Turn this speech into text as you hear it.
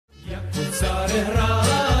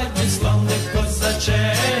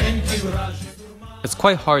It's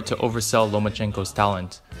quite hard to oversell Lomachenko's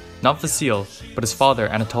talent. Not Vasyl, but his father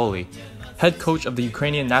Anatoly. Head coach of the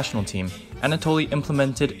Ukrainian national team, Anatoly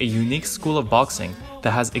implemented a unique school of boxing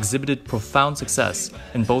that has exhibited profound success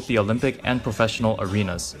in both the Olympic and professional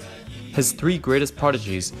arenas. His three greatest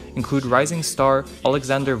prodigies include rising star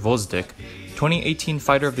Alexander Gvozdyk, 2018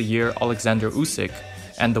 Fighter of the Year Alexander Usyk,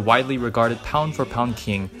 and the widely regarded pound-for-pound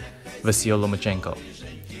king Vasyl Lomachenko.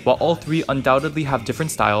 While all three undoubtedly have different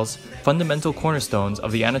styles, fundamental cornerstones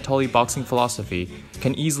of the Anatoly boxing philosophy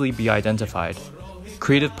can easily be identified.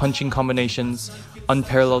 Creative punching combinations,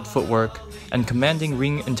 unparalleled footwork, and commanding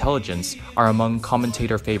ring intelligence are among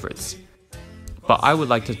commentator favorites. But I would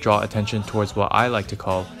like to draw attention towards what I like to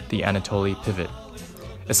call the Anatoly pivot.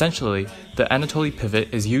 Essentially, the Anatoly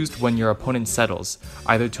pivot is used when your opponent settles,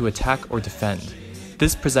 either to attack or defend.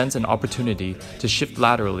 This presents an opportunity to shift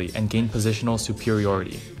laterally and gain positional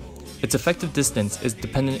superiority. Its effective distance is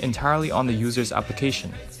dependent entirely on the user's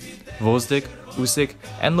application. Gvozdyk, Usyk,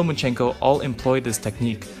 and Lomachenko all employ this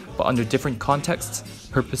technique, but under different contexts,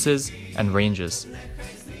 purposes, and ranges.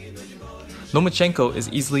 Lomachenko is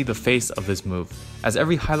easily the face of this move, as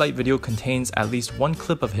every highlight video contains at least one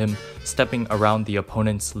clip of him stepping around the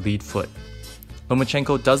opponent's lead foot.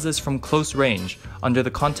 Lomachenko does this from close range, under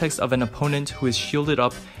the context of an opponent who is shielded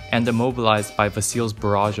up and immobilized by Vasyl's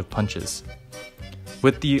barrage of punches.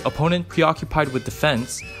 With the opponent preoccupied with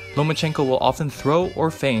defense, Lomachenko will often throw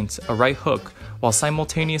or feint a right hook while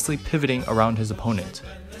simultaneously pivoting around his opponent.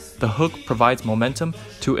 The hook provides momentum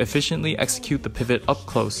to efficiently execute the pivot up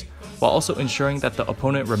close, while also ensuring that the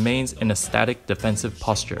opponent remains in a static defensive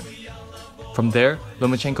posture. From there,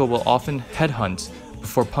 Lomachenko will often headhunt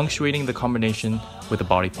before punctuating the combination with a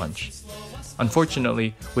body punch.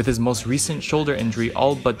 Unfortunately, with his most recent shoulder injury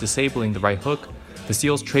all but disabling the right hook,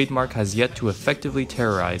 Vasyl's trademark has yet to effectively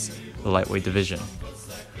terrorize the lightweight division.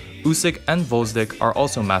 Usyk and Gvozdyk are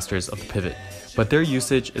also masters of the pivot, but their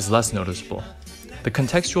usage is less noticeable. The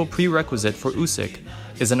contextual prerequisite for Usyk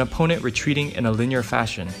is an opponent retreating in a linear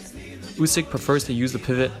fashion. Usyk prefers to use the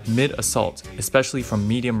pivot mid-assault, especially from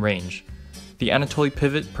medium range. The Anatoly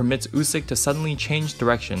pivot permits Usyk to suddenly change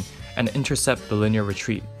direction and intercept the linear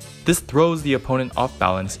retreat. This throws the opponent off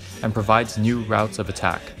balance and provides new routes of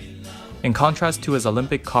attack. In contrast to his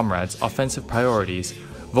Olympic comrades' offensive priorities,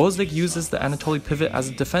 Gvozdyk uses the Anatoly pivot as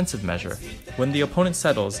a defensive measure. When the opponent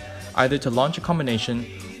settles, either to launch a combination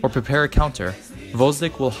or prepare a counter,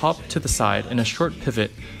 Gvozdyk will hop to the side in a short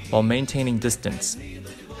pivot while maintaining distance.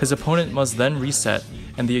 His opponent must then reset,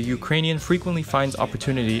 and the Ukrainian frequently finds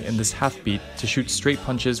opportunity in this half-beat to shoot straight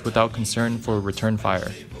punches without concern for return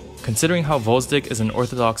fire. Considering how Gvozdyk is an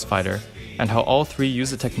orthodox fighter, and how all three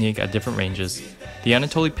use the technique at different ranges, the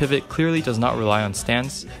Anatoly pivot clearly does not rely on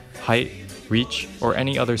stance, height, reach, or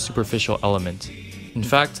any other superficial element. In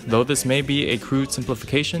fact, though this may be a crude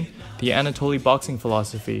simplification, the Anatoly boxing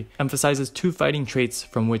philosophy emphasizes two fighting traits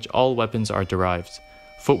from which all weapons are derived: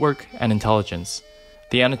 footwork and intelligence.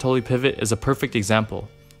 The Anatoly pivot is a perfect example.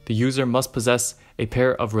 The user must possess a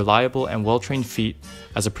pair of reliable and well-trained feet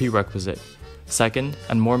as a prerequisite. Second,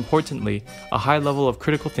 and more importantly, a high level of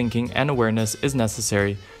critical thinking and awareness is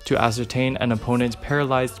necessary to ascertain an opponent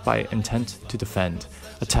paralyzed by intent to defend,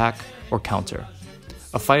 attack, or counter.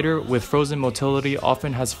 A fighter with frozen motility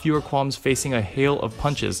often has fewer qualms facing a hail of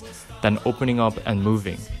punches than opening up and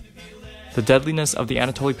moving. The deadliness of the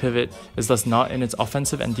Anatoly pivot is thus not in its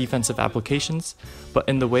offensive and defensive applications, but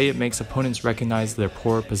in the way it makes opponents recognize their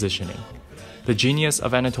poor positioning. The genius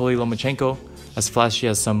of Anatoly Lomachenko, as flashy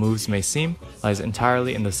as some moves may seem, lies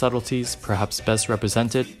entirely in the subtleties perhaps best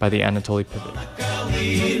represented by the Anatoly pivot.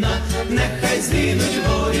 Нехай згинуть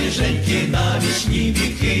воріженьки на вічні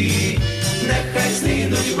віки, нехай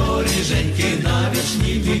згинуть воріженьки